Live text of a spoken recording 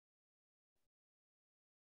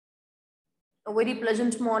A very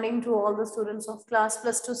pleasant morning to all the students of class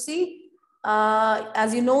plus 2C.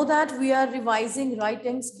 As you know that we are revising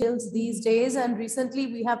writing skills these days, and recently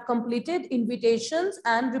we have completed invitations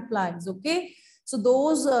and replies. Okay. So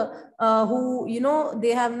those who,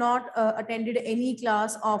 they have not attended any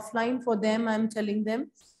class offline, for them, I'm telling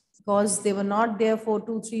them, because they were not there for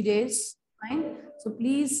 2-3 days. Fine. So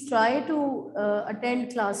please try to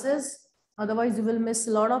attend classes. Otherwise you will miss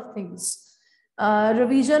a lot of things.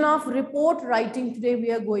 Revision of report writing today we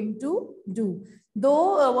are going to do.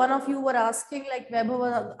 Though one of you were asking, like Weber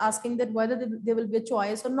was asking, that whether there will be a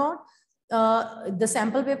choice or not. The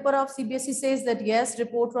sample paper of CBSE says that yes,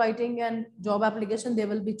 report writing and job application, there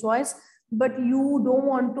will be choice. But you don't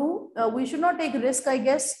want to, we should not take risk, I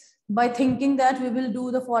guess, by thinking that we will do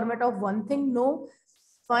the format of one thing. No,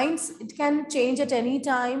 fines, it can change at any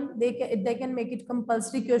time. They can make it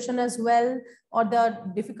compulsory question as well, or the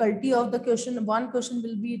difficulty of the question, one question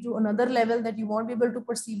will be to another level that you won't be able to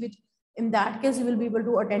perceive it. In that case, you will be able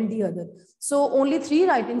to attend the other. So only 3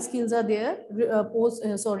 writing skills are there: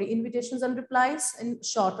 invitations and replies in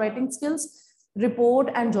short writing skills, report,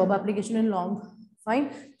 and job application in long.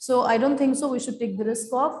 Fine. So I don't think so we should take the risk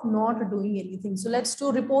of not doing anything. So let's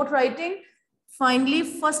do report writing. Finally,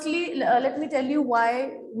 firstly, let me tell you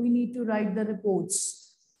why we need to write the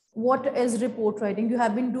reports. What is report writing? You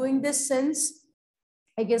have been doing this since,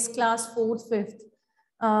 I guess, class 4th, 5th.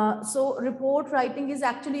 So report writing is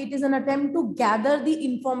actually, it is an attempt to gather the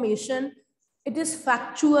information. It is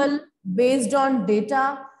factual, based on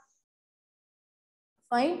data.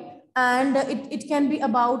 Fine. And it can be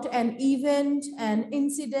about an event, an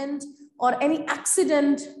incident, or any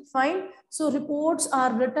accident. Fine. So reports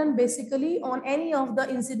are written basically on any of the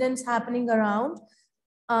incidents happening around,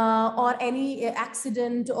 or any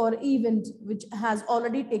accident or event which has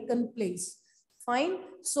already taken place. Fine.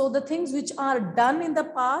 So the things which are done in the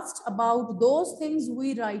past, about those things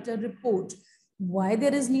we write a report. Why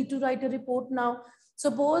there is need to write a report now?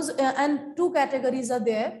 Suppose, and 2 categories are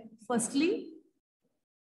there. Firstly,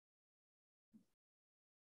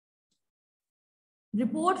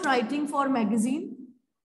 report writing for magazine.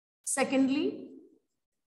 Secondly,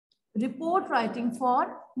 report writing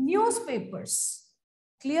for newspapers.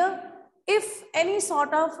 Clear? If any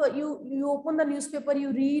sort of, you open the newspaper,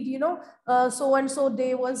 you read, so and so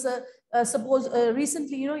day was, suppose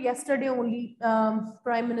recently, yesterday only,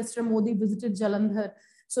 Prime Minister Modi visited Jalandhar.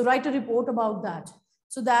 So write a report about that.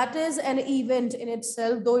 So that is an event in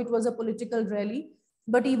itself, though it was a political rally.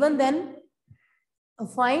 But even then,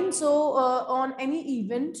 fine. So on any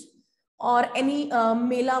event or any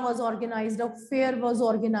mela was organized, or fair was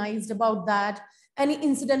organized, about that, any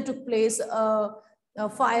incident took place, a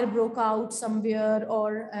fire broke out somewhere,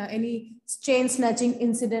 or any chain snatching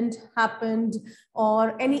incident happened,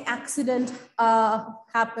 or any accident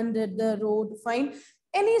happened at the road. Fine.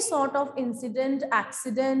 Any sort of incident,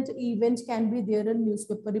 accident, event can be there in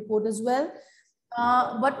newspaper report as well.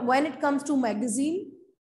 But when it comes to magazine,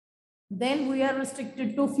 then we are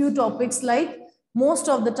restricted to few topics. Like most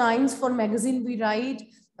of the times for magazine we write,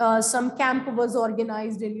 some camp was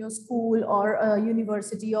organized in your school or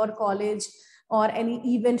university or college, or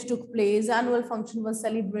any event took place, annual function was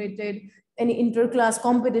celebrated, any inter-class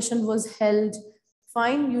competition was held.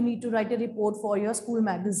 Fine, you need to write a report for your school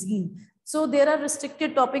magazine. So there are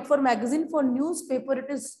restricted topic for magazine. For newspaper, it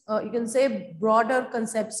is, you can say, broader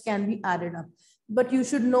concepts can be added up. But you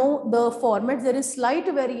should know the format. There is slight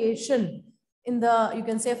variation in the, you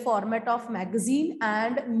can say, format of magazine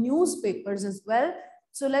and newspapers as well.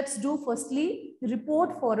 So let's do firstly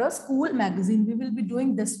report for a school magazine. We will be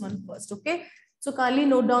doing this one first. Okay. So kindly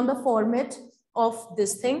note down the format of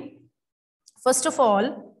this thing. First of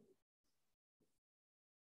all,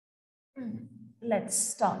 let's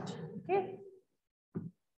start. Okay.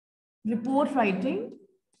 Report writing.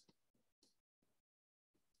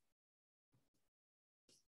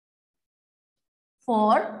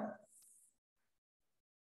 For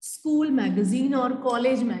school magazine or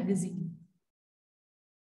college magazine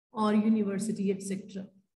or university, etc.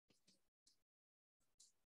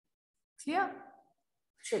 Clear?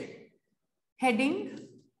 Sure. Heading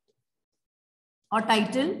or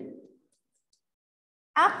title.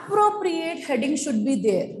 Appropriate heading should be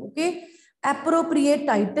there. Okay. Appropriate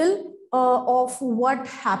title of what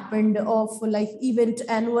happened, of like event,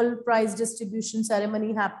 annual prize distribution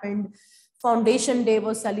ceremony happened, foundation day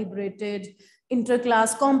was celebrated,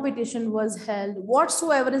 inter-class competition was held,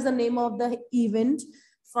 whatsoever is the name of the event,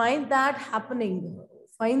 find that happening,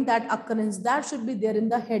 find that occurrence, that should be there in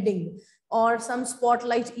the heading, or some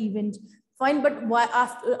spotlight event. Fine, but why,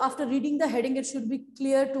 after reading the heading, it should be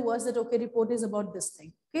clear to us that, okay, report is about this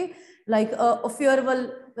thing. Okay, like a farewell,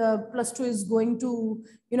 plus two is going to,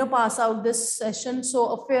 pass out this session.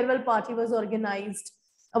 So a farewell party was organized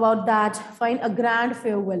about that. Fine, a grand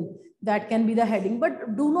farewell, that can be the heading,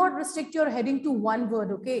 but do not restrict your heading to one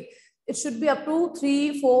word. Okay, it should be up to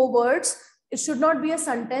 3-4 words. It should not be a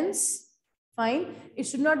sentence. Fine, it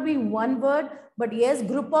should not be one word, but yes,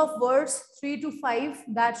 group of words 3 to 5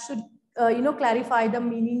 that should clarify the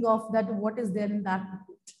meaning of that, what is there in that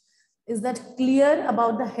report. Is that clear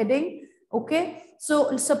about the heading? Okay,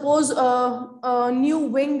 so suppose a new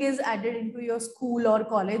wing is added into your school or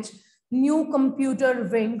college, new computer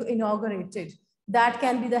wing inaugurated, that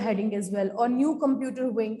can be the heading as well, or new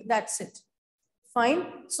computer wing, that's it. Fine,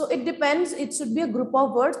 so it depends. It should be a group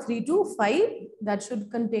of words 3 to 5 that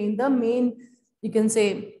should contain the main, you can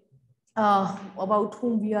say, about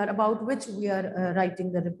whom we are, about which we are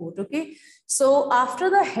writing the report. Okay, so after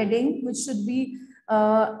the heading, which should be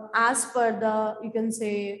as per the, you can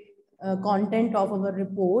say, content of our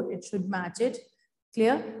report, it should match it.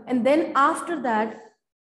 Clear? And then after that,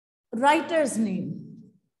 writer's name,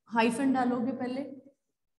 hyphen डालोगे पहले,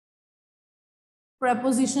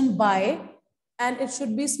 preposition by, and it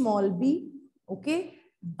should be small b. Okay,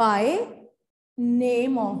 by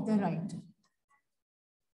name of the writer.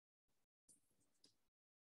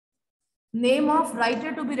 Name of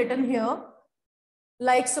writer to be written here.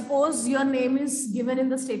 Like suppose your name is given in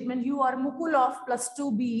the statement, you are Mukul of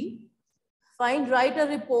 +2B. Fine, write a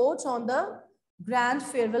report on the grand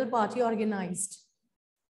farewell party organized.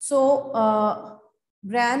 So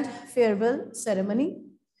grand farewell ceremony,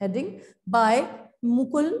 heading by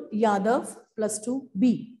Mukul Yadav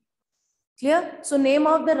 +2B. Clear? So name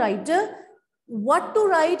of the writer. What to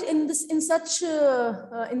write in this, in such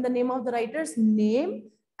in the name of the writer's name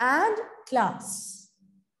and class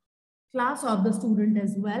of the student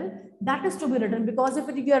as well, that is to be written, because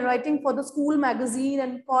if you are writing for the school magazine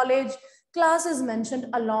and college, class is mentioned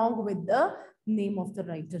along with the name of the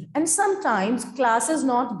writer. And sometimes class is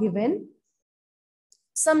not given,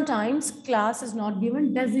 sometimes class is not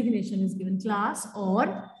given, designation is given, class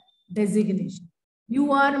or designation.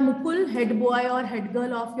 You are Mukul, head boy or head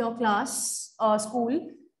girl of your class or school.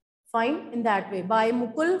 Fine, in that way, by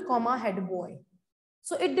Mukul, comma, head boy.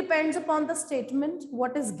 So it depends upon the statement,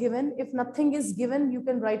 what is given. If nothing is given, you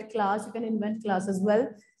can write class, you can invent class as well,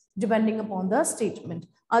 depending upon the statement.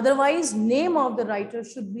 Otherwise, name of the writer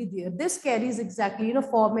should be there. This carries exactly,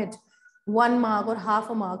 format, 1 mark or half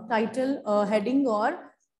a mark, title, heading, or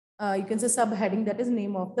you can say subheading, that is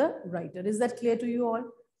name of the writer. Is that clear to you all?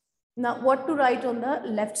 Now, what to write on the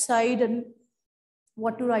left side and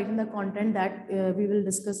what to write in the content, that we will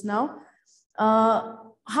discuss now.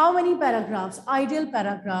 How many paragraphs? Ideal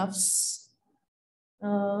paragraphs.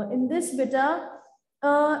 In this beta,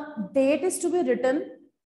 date is to be written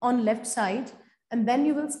on left side, and then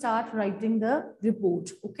you will start writing the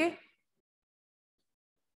report. Okay.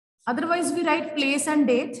 Otherwise, we write place and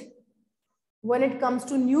date when it comes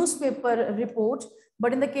to newspaper report.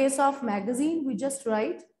 But in the case of magazine, we just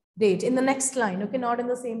write date in the next line. Okay, not in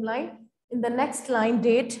the same line. In the next line,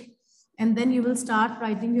 date. And then you will start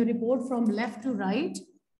writing your report from left to right.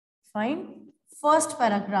 Fine. First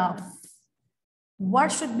paragraph. What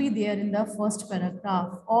should be there in the first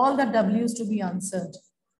paragraph? All the W's to be answered.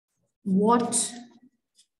 What,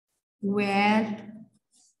 where,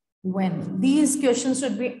 when. These questions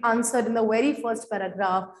should be answered in the very first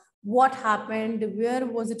paragraph. What happened? Where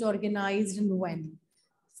was it organized and when?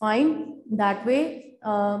 Fine. That way,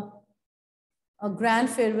 a grand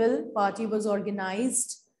farewell party was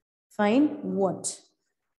organized. Fine. What?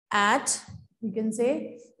 At, you can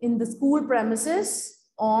say, in the school premises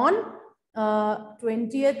on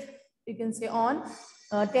 20th, you can say on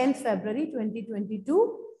 10th February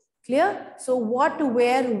 2022. Clear? So what,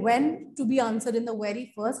 where, when to be answered in the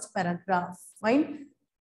very first paragraph. Fine.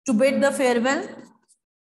 To bid the farewell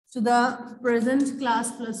to the present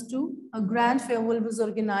class +2, a grand farewell was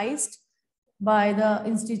organized by the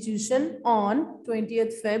institution on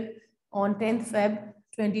 20th Feb, on 10th Feb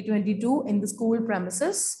 2022 in the school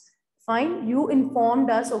premises. Fine, you informed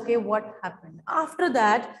us, okay, what happened. After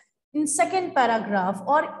that, in second paragraph,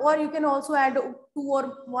 or you can also add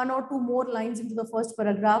 1 or 2 more lines into the first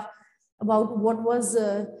paragraph about what was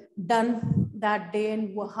done that day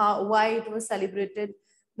and why it was celebrated.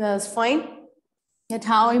 That's fine. At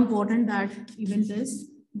how important that event is.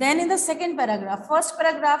 Then in the second paragraph, first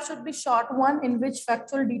paragraph should be short one in which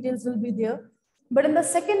factual details will be there. But in the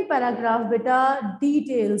second paragraph, beta,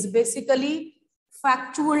 details, basically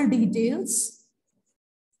factual details.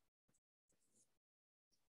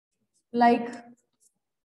 Like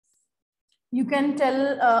you can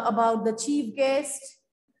tell about the chief guest.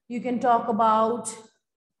 You can talk about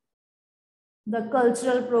the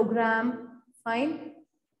cultural program, fine.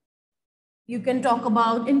 You can talk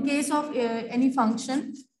about, in case of any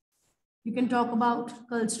function, you can talk about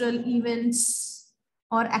cultural events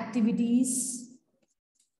or activities.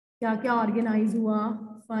 क्या क्या organize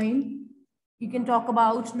हुआ, fine. You can talk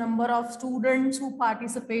about number of students who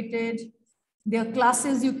participated, their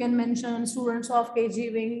classes. You can mention students of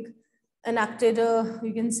KG wing enacted,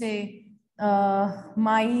 you can say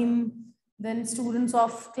mime, then students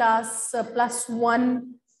of class +1,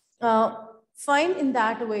 fine. In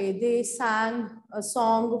that way they sang a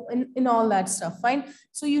song in all that stuff, fine.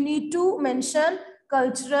 So you need to mention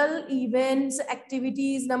cultural events,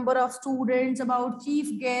 activities, number of students, about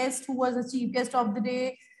chief guest, who was the chief guest of the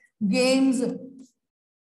day, games,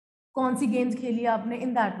 कौन सी games खेली आपने,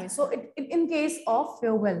 in that way. So in case of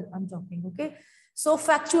farewell I'm talking, okay. So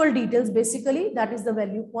factual details, basically that is the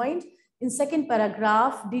value point. In second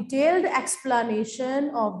paragraph, detailed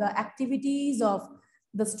explanation of the activities of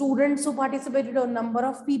the students who participated, or number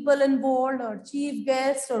of people involved, or chief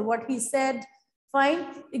guest, or what he said, fine.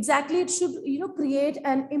 Exactly, it should, you know, create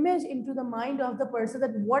an image into the mind of the person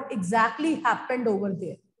that what exactly happened over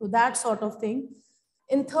there. So that sort of thing.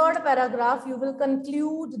 In third paragraph, you will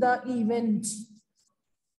conclude the event.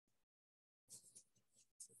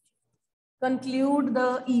 Conclude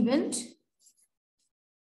the event.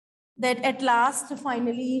 That at last,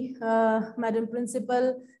 finally, Madam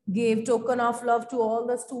Principal gave token of love to all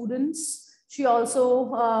the students. She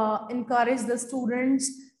also encouraged the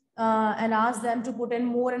students and asked them to put in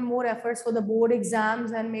more and more efforts for the board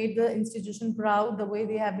exams, and made the institution proud the way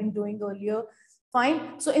they have been doing earlier.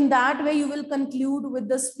 Fine. So in that way, you will conclude with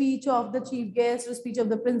the speech of the chief guest, or speech of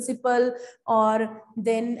the principal, or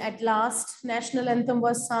then at last national anthem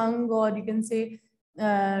was sung, or you can say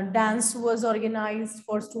dance was organized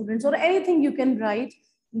for students, or anything you can write,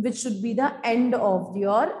 which should be the end of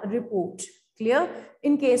your report. Clear?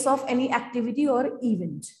 In case of any activity or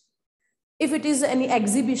event. If it is any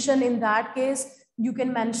exhibition, in that case, you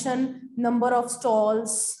can mention number of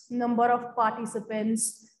stalls, number of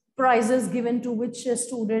participants, prizes given to which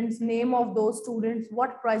students, name of those students,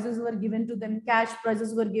 what prizes were given to them, cash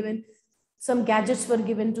prizes were given, some gadgets were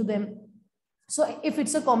given to them. So if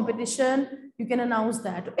it's a competition, you can announce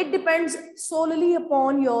that. It depends solely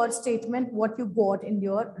upon your statement, what you got in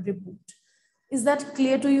your report. Is that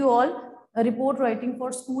clear to you all? A report writing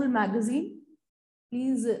for school magazine.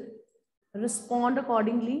 Please respond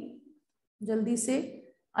accordingly. Jaldi se.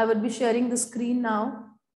 I will be sharing the screen now.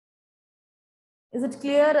 Is it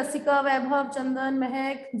clear? Rasika, Vaibhav, Chandan,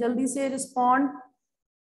 Mehak, jaldi se respond.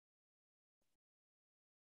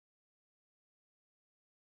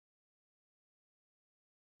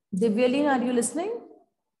 Divyalin, are you listening?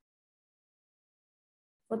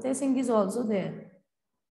 Fateh Singh is also there.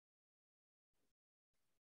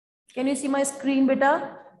 Can you see my screen,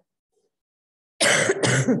 beta?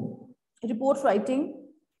 Report writing.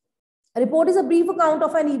 A report is a brief account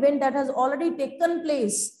of an event that has already taken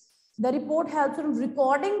place. The report helps in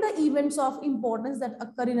recording the events of importance that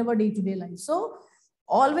occur in our day-to-day life. So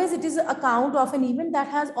always it is an account of an event that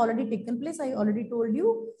has already taken place. I already told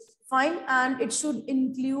you. Fine. And it should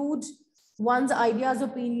include one's ideas,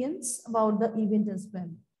 opinions about the event as well.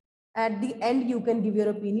 At the end, you can give your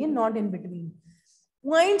opinion, not in between.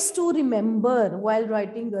 Points to remember while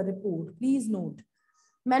writing a report. Please note.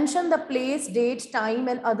 Mention the place, date, time,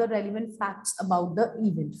 and other relevant facts about the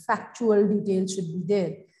event. Factual details should be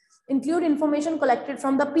there. Include information collected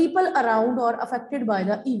from the people around or affected by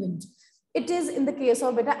the event. It is in the case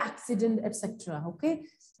of beta accident, etc. Okay.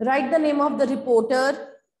 Write the name of the reporter,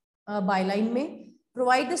 byline mein.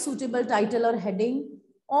 Provide the suitable title or heading.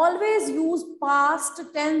 Always use past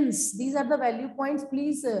tense. These are the value points.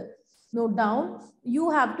 Please note down.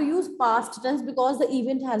 You have to use past tense because the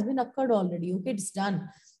event has been occurred already. Okay, it's done.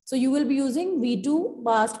 So you will be using V2,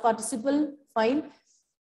 past participle, fine.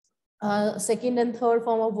 Second and third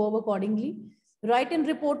form of verb accordingly. Write in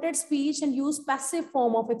reported speech and use passive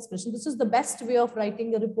form of expression. This is the best way of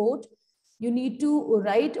writing a report. You need to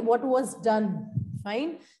write what was done,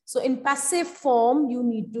 fine. So in passive form, you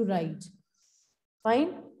need to write,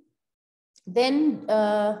 fine. Then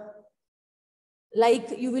like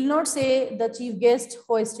you will not say the chief guest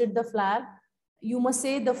hoisted the flag. You must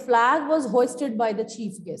say the flag was hoisted by the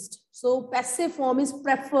chief guest. So passive form is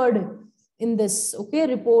preferred in this, okay,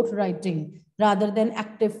 report writing rather than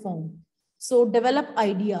active form. So develop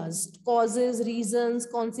ideas, causes, reasons,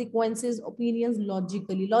 consequences, opinions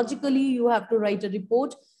logically. Logically, you have to write a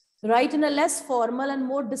report. Write in a less formal and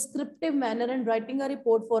more descriptive manner and writing a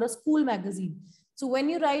report for a school magazine. So when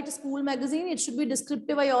you write a school magazine, it should be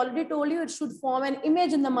descriptive. I already told you it should form an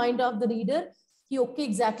image in the mind of the reader. कि okay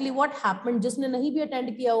exactly what happened, जिसने नहीं भी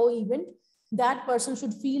attend किया वो event, that person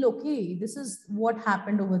should feel okay, this is what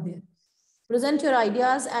happened over there. Present your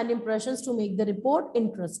ideas and impressions to make the report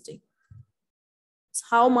interesting.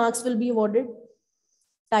 How marks will be awarded?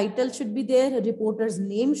 Title should be there, reporter's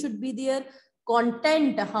name should be there,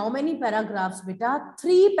 content, how many paragraphs beta?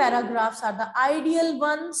 3 paragraphs are the ideal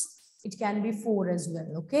ones. It can be 4 as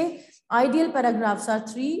well, okay? Ideal paragraphs are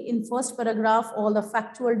 3. In first paragraph, all the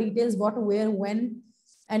factual details, what, where, when.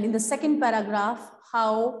 And in the second paragraph,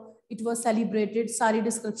 how it was celebrated, sari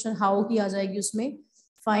description, how ki aa jayegi usme.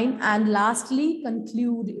 Fine. And lastly,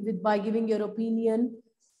 conclude with by giving your opinion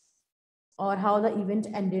or how the event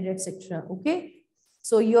ended, etc. Okay?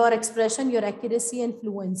 So your expression, your accuracy and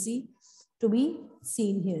fluency to be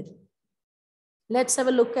seen here. Let's have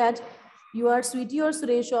a look at your Sweetie or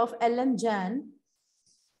Suresh of Ellen Jan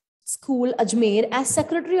School, Ajmer. As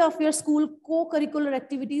secretary of your school co-curricular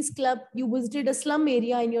activities club, you visited a slum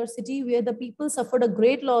area in your city where the people suffered a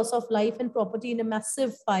great loss of life and property in a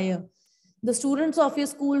massive fire. The students of your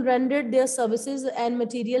school rendered their services and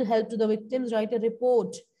material help to the victims. Write a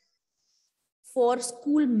report for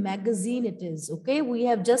school magazine it is, okay? We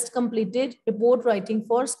have just completed report writing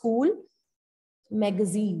for school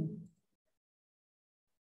magazine.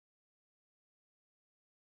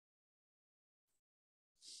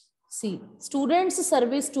 See, students'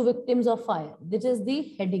 service to victims of fire. This is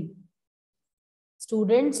the heading.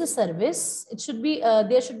 Students' service. It should be,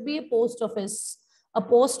 there should be a post office,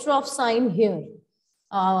 apostrophe sign here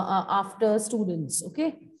after students,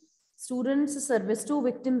 okay? Students' service to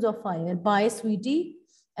victims of fire by Sweetie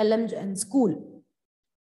LM School.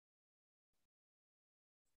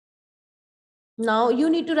 Now you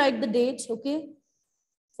need to write the date, okay?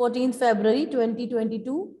 14th February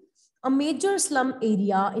 2022. A major slum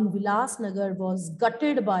area in Vilasnagar was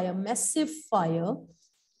gutted by a massive fire.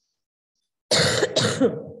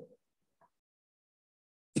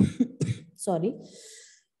 Sorry.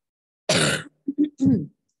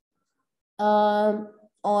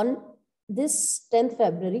 On this 10th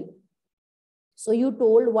February. So you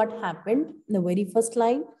told what happened in the very first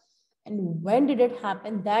line and when did it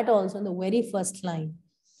happen, that also in the very first line.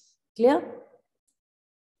 Clear?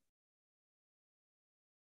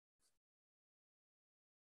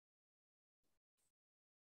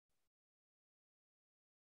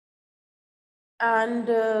 And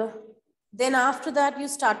then after that you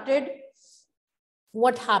started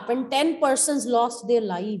what happened. 10 persons lost their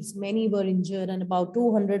lives, many were injured, and about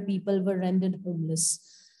 200 people were rendered homeless.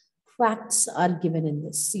 Facts are given in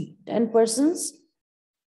this. See, 10 persons.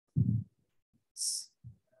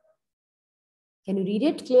 Can you read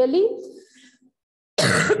it clearly?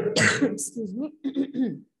 Excuse me.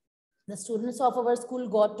 The students of our school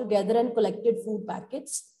got together and collected food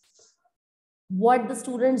packets. What the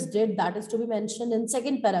students did, that is to be mentioned in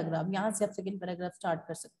second paragraph. Yahan se aap second paragraph start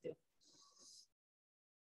kar sakte ho.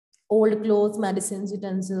 Old clothes, medicines,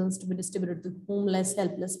 utensils to be distributed to homeless,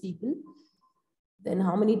 helpless people. Then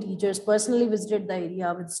how many teachers personally visited the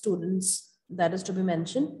area with students, that is to be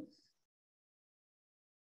mentioned.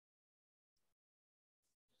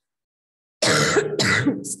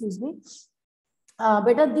 Excuse me.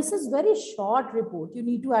 Beta, this is very short report. You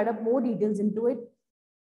need to add up more details into it.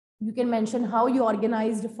 You can mention how you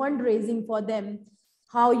organized fundraising for them,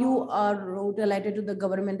 how you wrote a letter to the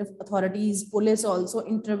government of authorities, police also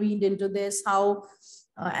intervened into this, how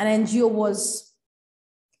an NGO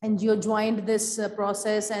joined this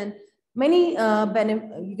process, and many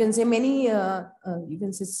you can say many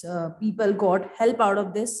people got help out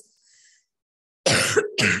of this.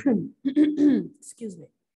 Excuse me.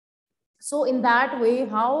 So in that way,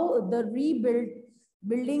 how the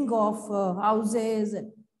building of houses,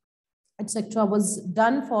 etc. was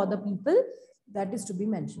done for the people, that is to be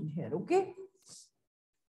mentioned here, okay?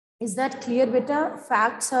 Is that clear, beta?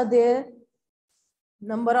 Facts are there.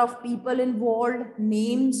 Number of people involved,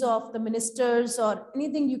 names of the ministers or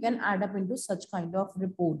anything you can add up into such kind of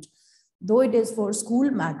report, though it is for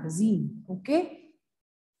school magazine, okay?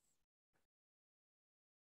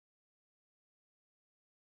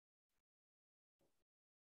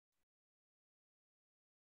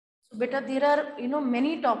 So beta, there are,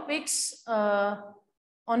 many topics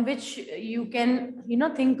on which you can,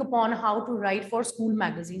 think upon how to write for school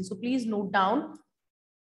magazine. So please note down.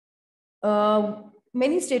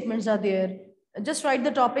 Many statements are there. Just write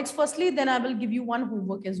the topics firstly, then I will give you one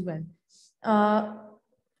homework as well.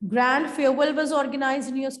 Grand farewell was organized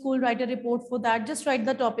in your school. Write a report for that. Just write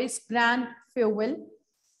the topics. Grand farewell.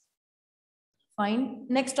 Fine.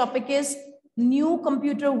 Next topic is new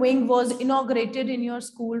computer wing was inaugurated in your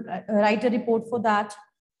school. Write a report for that.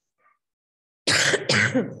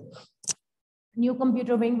 New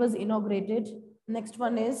computer wing was inaugurated. Next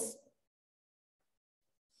one is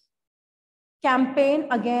campaign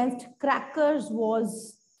against crackers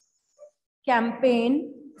was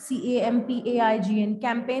campaign, CAMPAIGN,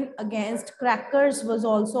 campaign against crackers was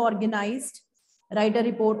also organized. Write a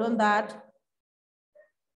report on that.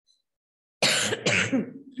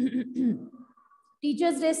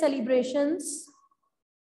 Teachers' Day celebrations.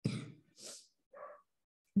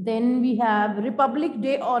 Then we have Republic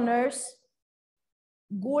Day honors,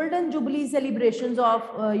 Golden Jubilee celebrations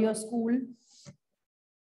of your school,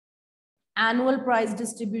 annual prize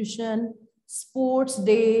distribution, Sports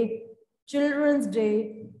Day, Children's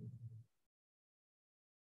Day,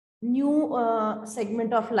 new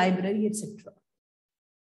segment of library, etc.